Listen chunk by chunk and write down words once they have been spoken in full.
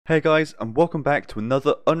Hey guys, and welcome back to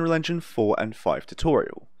another Unreal Engine 4 and 5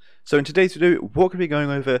 tutorial. So in today's video, what we're going to be going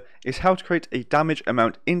over is how to create a damage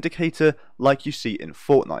amount indicator like you see in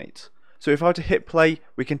Fortnite. So if I were to hit play,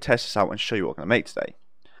 we can test this out and show you what we're going to make today.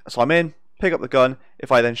 So I'm in, pick up the gun.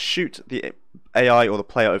 If I then shoot the AI or the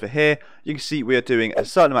player over here, you can see we are doing a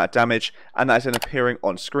certain amount of damage, and that is then appearing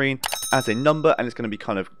on screen as a number, and it's going to be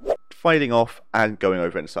kind of fading off and going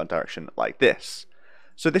over in a certain direction like this.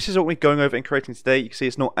 So this is what we're going over and creating today. You can see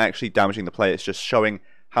it's not actually damaging the player, it's just showing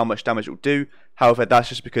how much damage it will do. However, that's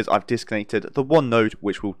just because I've disconnected the one node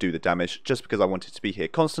which will do the damage, just because I want it to be here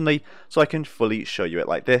constantly, so I can fully show you it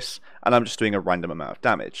like this, and I'm just doing a random amount of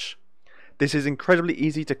damage. This is incredibly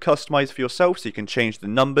easy to customize for yourself, so you can change the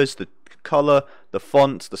numbers, the color, the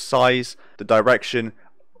font, the size, the direction,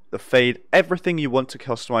 the fade, everything you want to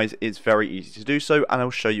customize is very easy to do so, and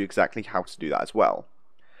I'll show you exactly how to do that as well.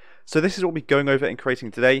 So this is what we're going over and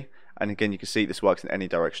creating today, and again you can see this works in any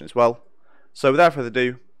direction as well. So without further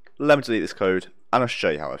ado, let me delete this code and I'll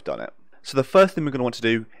show you how I've done it. So the first thing we're going to want to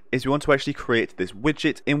do is we want to actually create this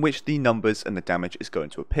widget in which the numbers and the damage is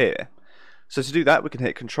going to appear. So to do that, we can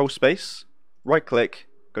hit Control Space, right click,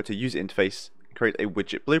 go to User Interface, and create a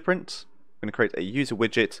widget blueprint. I'm going to create a user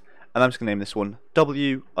widget, and I'm just going to name this one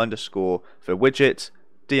W underscore for widget,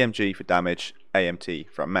 DMG for damage,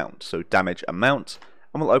 AMT for amount, so damage amount.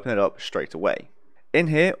 And we'll open it up straight away. In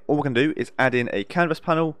here, all we're going to do is add in a canvas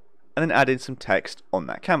panel and then add in some text on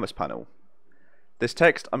that canvas panel. This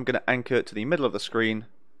text I'm going to anchor to the middle of the screen,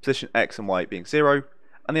 position X and Y being 0,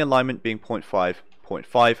 and the alignment being 0.5,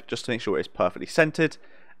 0.5, just to make sure it's perfectly centered.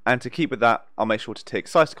 And to keep with that, I'll make sure to tick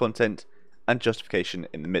size to content and justification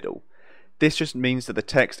in the middle. This just means that the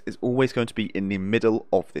text is always going to be in the middle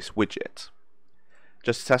of this widget.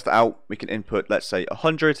 Just to test it out, we can input, let's say,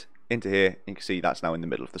 100 into here, and you can see that's now in the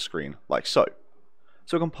middle of the screen, like so.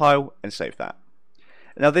 So we'll compile and save that.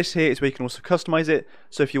 Now this here is where you can also customize it,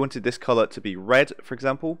 so if you wanted this color to be red, for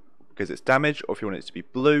example, because it's damage, or if you want it to be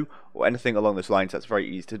blue, or anything along those lines, that's very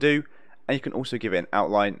easy to do. And you can also give it an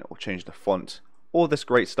outline, or change the font, all this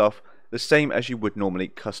great stuff, the same as you would normally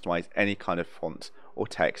customize any kind of font or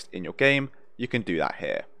text in your game. You can do that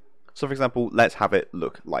here. So for example, let's have it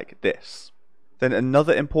look like this. Then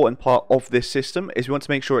another important part of this system is we want to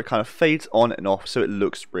make sure it kind of fades on and off so it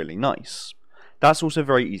looks really nice. That's also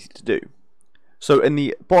very easy to do. So in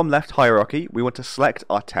the bottom left hierarchy, we want to select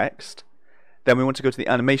our text. Then we want to go to the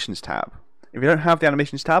animations tab. If you don't have the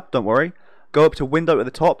animations tab, don't worry. Go up to window at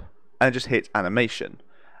the top and just hit animation.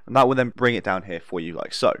 And that will then bring it down here for you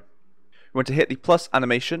like so. We want to hit the plus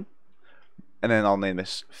animation, and then I'll name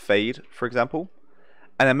this fade, for example.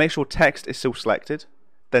 And then make sure text is still selected.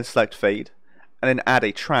 Then select fade. And then add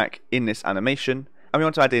a track in this animation, and we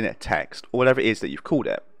want to add in a text, or whatever it is that you've called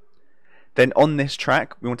it. Then on this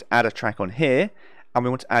track, we want to add a track on here, and we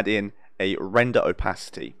want to add in a render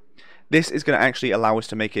opacity. This is going to actually allow us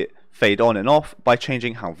to make it fade on and off by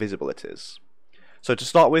changing how visible it is. So to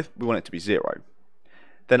start with, we want it to be 0.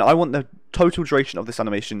 Then I want the total duration of this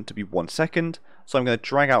animation to be 1 second, so I'm going to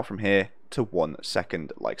drag out from here to 1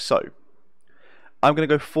 second, like so. I'm going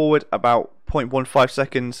to go forward about 0.15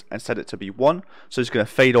 seconds and set it to be 1. So it's going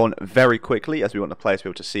to fade on very quickly as we want the player to be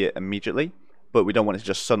able to see it immediately, but we don't want it to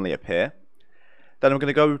just suddenly appear. Then I'm going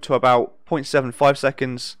to go to about 0.75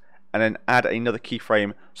 seconds and then add another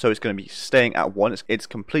keyframe, so it's going to be staying at 1. It's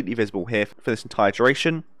completely visible here for this entire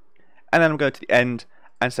duration. And then I'm going to the end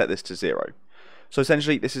and set this to 0. So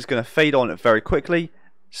essentially this is going to fade on very quickly,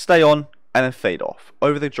 stay on, and then fade off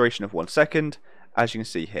over the duration of 1 second. As you can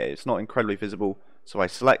see here, it's not incredibly visible. So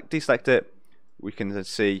if I deselect it, we can then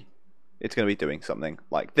see it's going to be doing something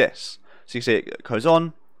like this. So you can see it goes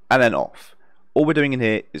on and then off. All we're doing in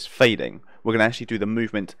here is fading. We're going to actually do the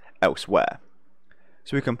movement elsewhere.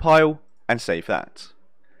 So we compile and save that.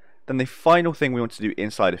 Then the final thing we want to do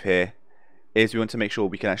inside of here is we want to make sure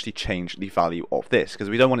we can actually change the value of this, because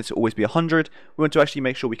we don't want it to always be 100. We want to actually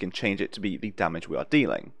make sure we can change it to be the damage we are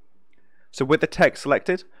dealing. So with the text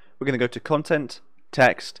selected, we're going to go to Content,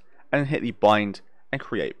 Text, and hit the Bind and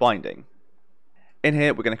create binding. In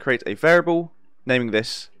here we're going to create a variable, naming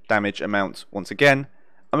this damage amount once again,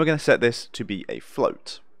 and we're going to set this to be a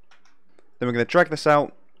float. Then we're going to drag this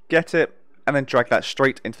out, get it, and then drag that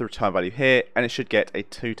straight into the return value here, and it should get a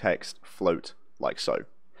toText float like so.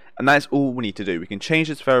 And that is all we need to do. We can change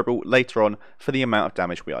this variable later on for the amount of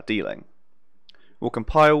damage we are dealing. We'll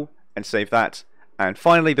compile and save that. And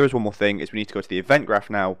finally, there is one more thing, is we need to go to the event graph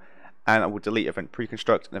now, and I will delete event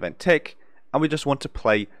preconstruct and event tick, and we just want to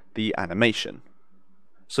play the animation.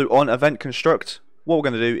 So on event construct, what we're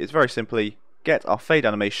going to do is very simply get our fade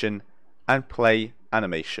animation and play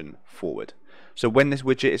animation forward. So when this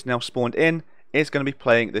widget is now spawned in, it's going to be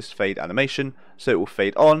playing this fade animation, so it will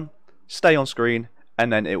fade on, stay on screen,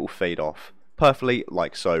 and then it will fade off perfectly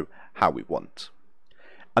like so, how we want.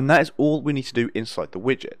 And that is all we need to do inside the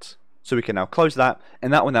widget. So we can now close that,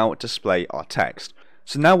 and that will now display our text.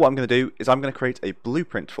 So now what I'm going to do is I'm going to create a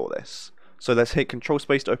blueprint for this. So let's hit Control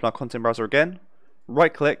Space to open our content browser again,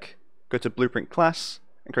 right click, go to blueprint class,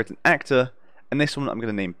 and create an actor, and this one I'm going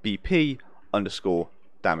to name BP underscore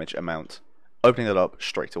damage amount, opening it up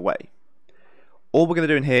straight away. All we're going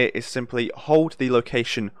to do in here is simply hold the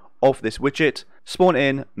location of this widget, spawn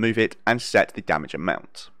in, move it, and set the damage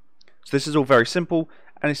amount. So this is all very simple,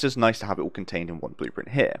 and it's just nice to have it all contained in one blueprint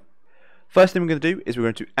here. First thing we're going to do is we're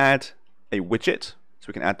going to add a widget, so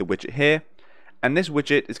we can add the widget here, and this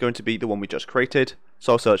widget is going to be the one we just created,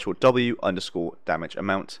 so I'll search for W underscore damage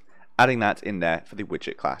amount, adding that in there for the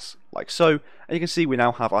widget class, like so, and you can see we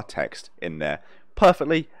now have our text in there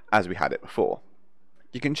perfectly as we had it before.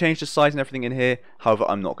 You can change the size and everything in here, however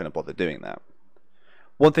I'm not going to bother doing that.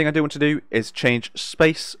 One thing I do want to do is change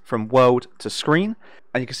space from world to screen,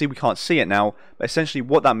 and you can see we can't see it now, but essentially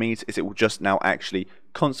what that means is it will just now actually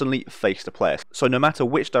constantly face the player. So no matter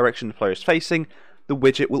which direction the player is facing, the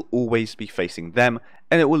widget will always be facing them,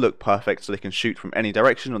 and it will look perfect so they can shoot from any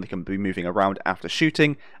direction or they can be moving around after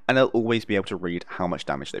shooting, and they'll always be able to read how much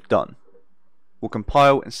damage they've done. We'll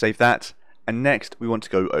compile and save that, and next we want to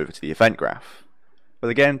go over to the event graph. But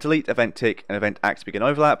again, delete event tick and event act begin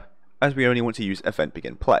overlap, as we only want to use event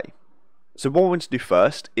begin play. So what we want to do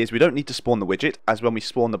first is we don't need to spawn the widget, as when we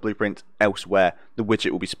spawn the blueprint elsewhere, the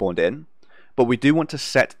widget will be spawned in, but we do want to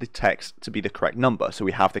set the text to be the correct number, so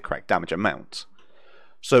we have the correct damage amount.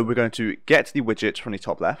 So we're going to get the widget from the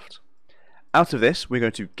top left. Out of this, we're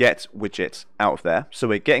going to get widget out of there, so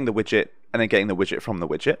we're getting the widget and then getting the widget from the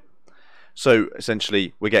widget. So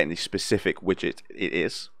essentially, we're getting the specific widget it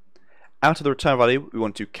is. Out of the return value, we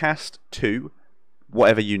want to cast to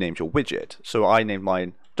whatever you named your widget. So I named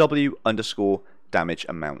mine W underscore damage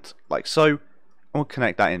amount, like so, and we'll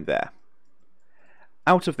connect that in there.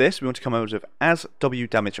 Out of this, we want to come out of as W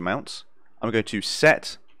damage amount, I'm going to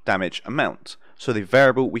set damage amount, so the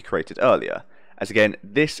variable we created earlier, as again,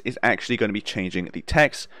 this is actually going to be changing the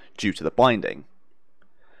text due to the binding.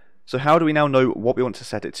 So how do we now know what we want to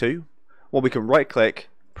set it to? Well, we can right click,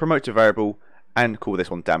 promote to variable, and call this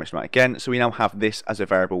one damage amount again, so we now have this as a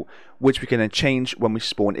variable which we can then change when we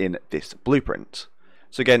spawn in this blueprint.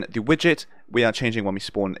 So again, the widget we are changing when we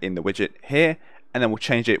spawn in the widget here, and then we'll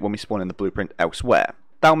change it when we spawn in the blueprint elsewhere.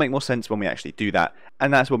 That'll make more sense when we actually do that,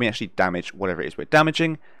 and that's when we actually damage whatever it is we're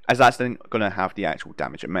damaging, as that's then going to have the actual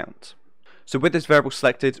damage amount. So with this variable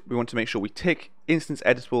selected, we want to make sure we tick instance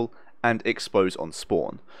editable and expose on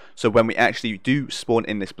spawn. So when we actually do spawn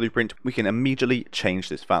in this blueprint, we can immediately change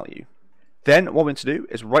this value. Then what we're going to do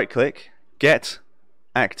is right click, get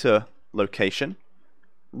actor location,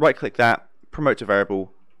 right click that, promote to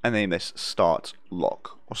variable, and name this start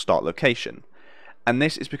lock or start location. And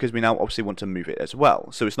this is because we now obviously want to move it as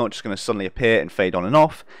well. So it's not just going to suddenly appear and fade on and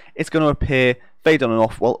off, it's going to appear, fade on and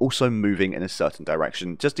off while also moving in a certain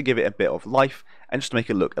direction, just to give it a bit of life and just to make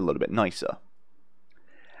it look a little bit nicer.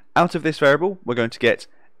 Out of this variable, we're going to get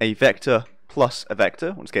a vector plus a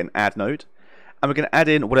vector, let's get an add node, and we're going to add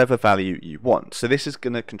in whatever value you want. So this is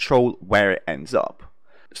going to control where it ends up.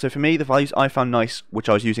 So for me, the values I found nice, which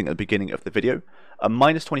I was using at the beginning of the video, are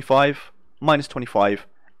 -25, -25,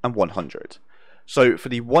 and 100. So for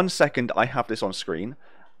the 1 second I have this on screen,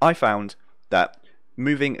 I found that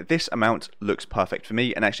moving this amount looks perfect for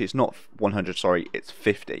me, and actually it's not 100, sorry, it's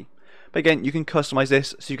 50. But again, you can customize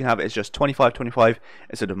this, so you can have it as just 25, 25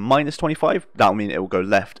 instead of -25. That'll mean it will go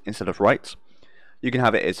left instead of right. You can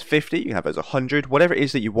have it as 50, you can have it as 100, whatever it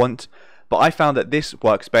is that you want. But I found that this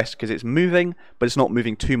works best because it's moving, but it's not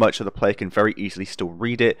moving too much so the player can very easily still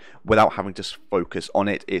read it without having to focus on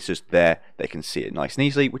it. It's just there, they can see it nice and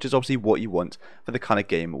easily, which is obviously what you want for the kind of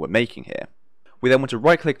game we're making here. We then want to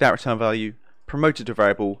right click that return value, promote it to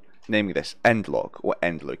variable, naming this end log or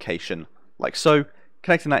end location, like so,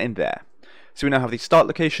 connecting that in there. So we now have the start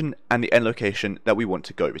location and the end location that we want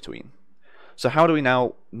to go between. So how do we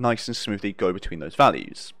now nice and smoothly go between those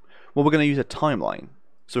values? Well, we're going to use a timeline.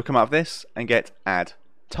 So we'll come out of this and get add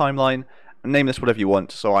timeline and name this whatever you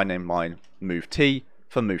want. So I name mine move T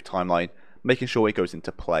for move timeline, making sure it goes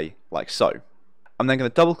into play like so. I'm then going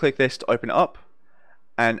to double click this to open it up,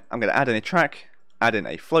 and I'm going to add in a track, add in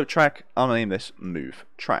a float track. I'm going to name this move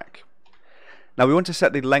track. Now we want to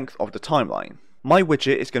set the length of the timeline. My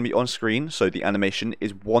widget is going to be on screen, so the animation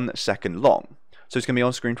is 1 second long. So it's going to be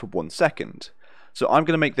on screen for 1 second. So I'm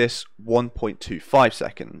going to make this 1.25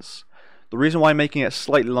 seconds. The reason why I'm making it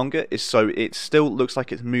slightly longer is so it still looks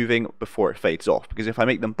like it's moving before it fades off, because if I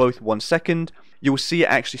make them both 1 second, you will see it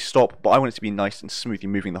actually stop, but I want it to be nice and smoothly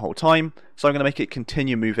moving the whole time, so I'm going to make it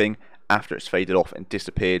continue moving after it's faded off and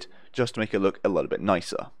disappeared, just to make it look a little bit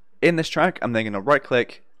nicer. In this track, I'm then going to right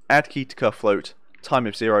click, add key to curve float, time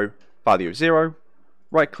of 0, value of 0,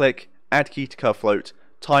 right click, add key to curve float,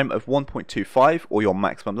 time of 1.25 or your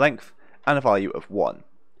maximum length, and a value of 1.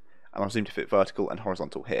 And I'll zoom to fit vertical and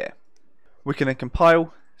horizontal here. We can then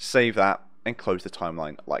compile, save that, and close the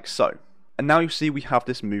timeline like so. And now you see we have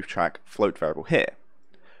this move track float variable here.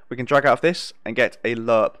 We can drag out of this and get a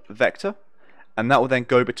lerp vector, and that will then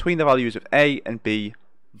go between the values of A and B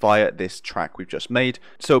via this track we've just made,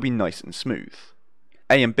 so it'll be nice and smooth.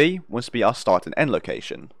 A and B wants to be our start and end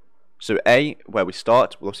location. So A, where we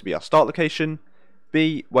start, will also be our start location.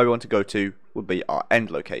 B, where we want to go to, will be our end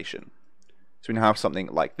location. So we now have something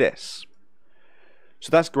like this. So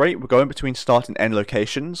that's great, we're going between start and end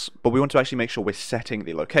locations, but we want to actually make sure we're setting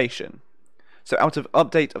the location. So out of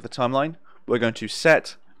update of the timeline, we're going to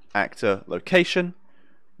set actor location,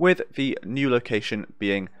 with the new location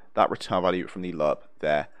being that return value from the lerp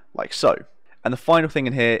there, like so. And the final thing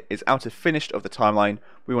in here is out of finished of the timeline,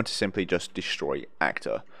 we want to simply just destroy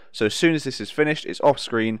actor. So as soon as this is finished, it's off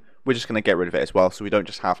screen, we're just going to get rid of it as well, so we don't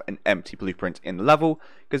just have an empty blueprint in the level,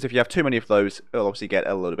 because if you have too many of those, it'll obviously get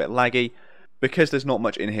a little bit laggy. Because there's not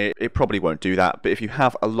much in here, it probably won't do that, but if you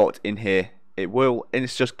have a lot in here, it will, and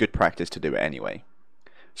it's just good practice to do it anyway.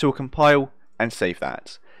 So we'll compile and save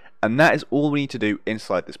that. And that is all we need to do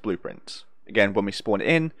inside this blueprint. Again, when we spawn it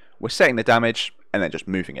in, we're setting the damage, and then just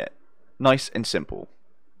moving it. Nice and simple.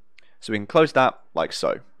 So we can close that like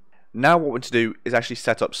so. Now what we're going to do is actually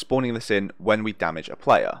set up spawning this in when we damage a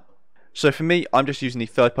player. So for me, I'm just using the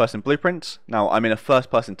third person blueprint. Now I'm in a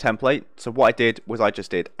first person template, so what I did was I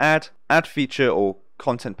just did add feature or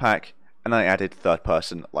content pack, and I added third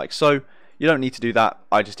person like so. You don't need to do that,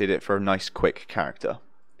 I just did it for a nice quick character.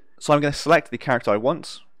 So I'm going to select the character I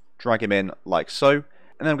want, drag him in like so, and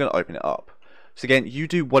then I'm going to open it up. So again, you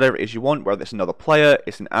do whatever it is you want, whether it's another player,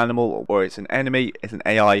 it's an animal, or it's an enemy, it's an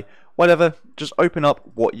AI, whatever, just open up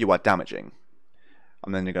what you are damaging.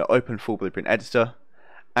 I'm then going to open full blueprint editor,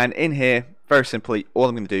 and in here, very simply, all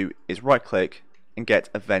I'm going to do is right click and get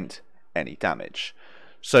event any damage.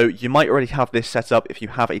 So you might already have this set up if you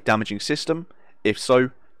have a damaging system. If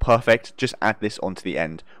so, perfect, just add this onto the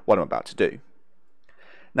end, what I'm about to do.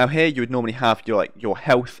 Now here you would normally have your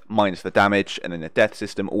health minus the damage, and then the death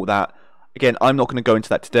system, all that. Again, I'm not going to go into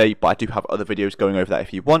that today, but I do have other videos going over that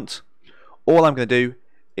if you want. All I'm going to do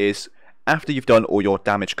is, after you've done all your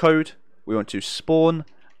damage code, we want to spawn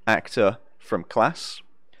actor from class,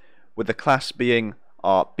 with the class being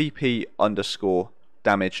our BP underscore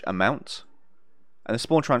damage amount, and the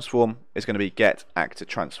spawn transform is going to be get actor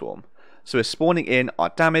transform. So we're spawning in our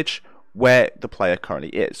damage where the player currently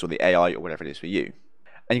is, or the AI, or whatever it is for you.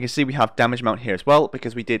 And you can see we have damage amount here as well,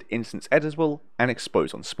 because we did instance editable and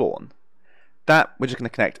expose on spawn. That we're just going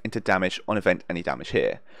to connect into damage on event any damage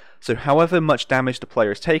here. So however much damage the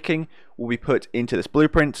player is taking will be put into this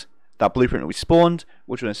blueprint. That blueprint will be spawned,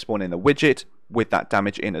 which will then spawn in the widget with that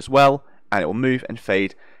damage in as well, and it will move and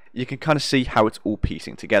fade. You can kind of see how it's all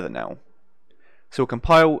piecing together now. So we'll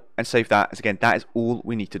compile and save that, as again, that is all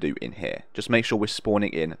we need to do in here. Just make sure we're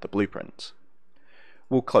spawning in the blueprint.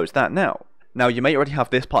 We'll close that now. Now you may already have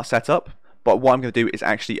this part set up, but what I'm going to do is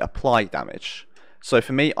actually apply damage. So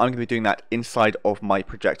for me, I'm going to be doing that inside of my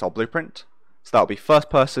projectile blueprint. So that'll be first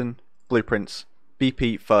person, blueprints,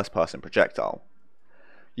 BP first person projectile.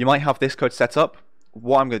 You might have this code set up.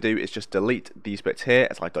 What I'm going to do is just delete these bits here,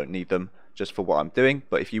 as I don't need them just for what I'm doing,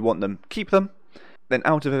 but if you want them, keep them. Then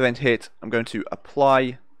out of event hit, I'm going to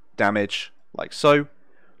apply damage like so.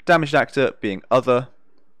 Damaged actor being other.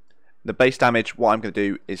 The base damage, what I'm going to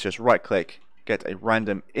do is just right click, get a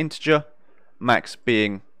random integer, max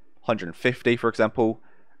being 150 for example,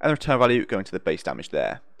 and the return value going to the base damage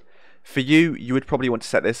there. For you, you would probably want to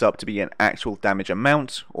set this up to be an actual damage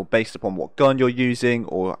amount, or based upon what gun you're using,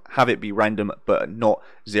 or have it be random but not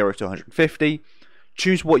 0 to 150.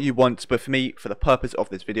 Choose what you want, but for me, for the purpose of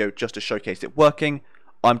this video, just to showcase it working,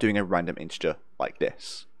 I'm doing a random integer like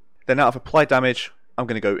this. Then out of apply damage, I'm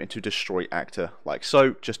going to go into destroy actor like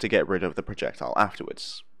so, just to get rid of the projectile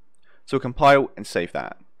afterwards. So we'll compile and save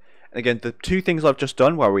that. And again, the two things I've just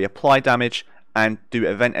done, where we apply damage and do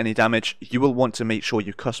event any damage, you will want to make sure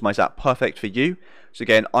you customize that perfect for you. So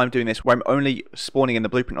again, I'm doing this where I'm only spawning in the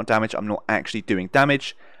blueprint on damage, I'm not actually doing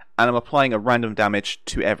damage, and I'm applying a random damage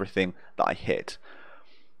to everything that I hit.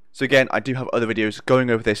 So again, I do have other videos going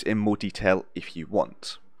over this in more detail if you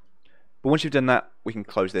want. But once you've done that, we can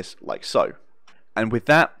close this like so. And with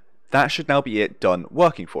that, that should now be it done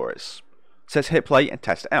working for us. So let's hit play and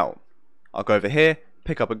test it out. I'll go over here,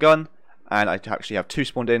 pick up a gun, and I actually have 2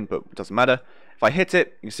 spawned in, but it doesn't matter. If I hit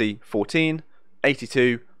it, you can see 14,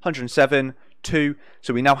 82, 107, 2.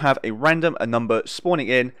 So we now have a number spawning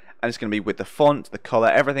in, and it's going to be with the font, the color,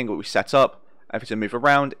 everything that we set up. If it's to move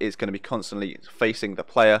around, it's going to be constantly facing the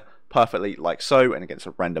player perfectly like so, and again it's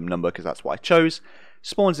a random number because that's what I chose.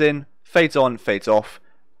 Spawns in, fades on, fades off,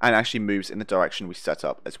 and actually moves in the direction we set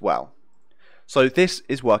up as well. So this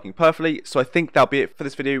is working perfectly, so I think that'll be it for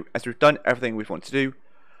this video, as we've done everything we've wanted to do.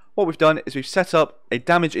 What we've done is we've set up a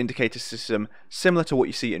damage indicator system similar to what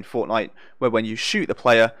you see in Fortnite, where when you shoot the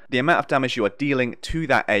player, the amount of damage you are dealing to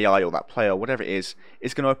that AI or that player, whatever it is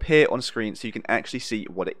going to appear on screen so you can actually see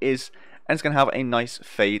what it is, and it's going to have a nice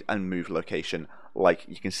fade and move location like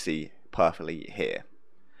you can see perfectly here.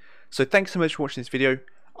 So thanks so much for watching this video.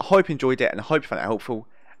 I hope you enjoyed it and I hope you found it helpful,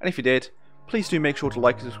 and if you did, please do make sure to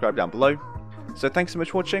like and subscribe down below. So thanks so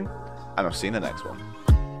much for watching, and I'll see you in the next one.